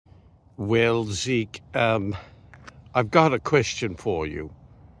Well, Zeke, I've got a question for you.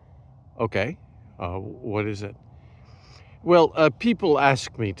 Okay, what is it? Well, people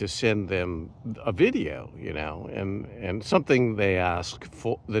ask me to send them a video, and something they ask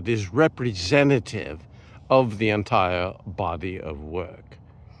for that is representative of the entire body of work.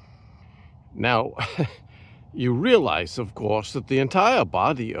 Now, you realize, of course, that the entire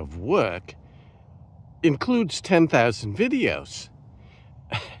body of work includes 10,000 videos.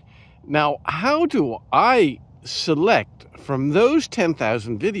 Now, how do I select from those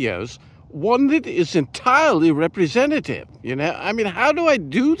 10,000 videos one that is entirely representative? I mean, how do I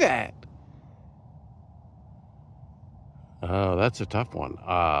do that? Oh, that's a tough one.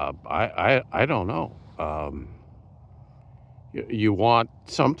 I don't know. You want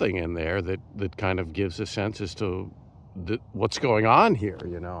something in there that kind of gives a sense as to what's going on here.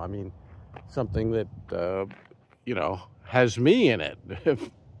 I mean, something that has me in it.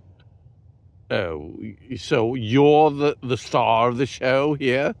 Oh, so you're the star of the show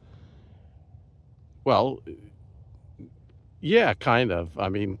here? Well, yeah, kind of. I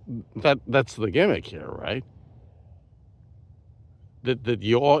mean, that's the gimmick here, right? That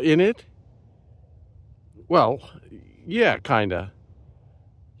you're in it? Well, yeah, kind of.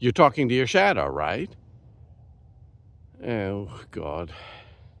 You're talking to your shadow, right? Oh, God.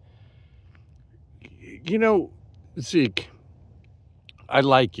 Zeke, I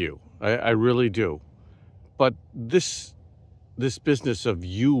like you. I really do. But this business of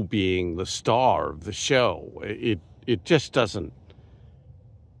you being the star of the show, it just doesn't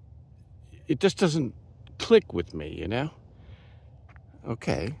click with me,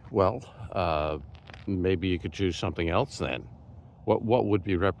 Okay, well, maybe you could choose something else then. What would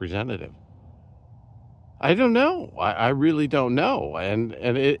be representative? I don't know. I really don't know. And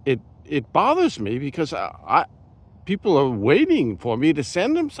it bothers me because people are waiting for me to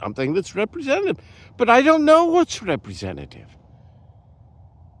send them something that's representative. But I don't know what's representative.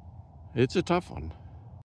 It's a tough one.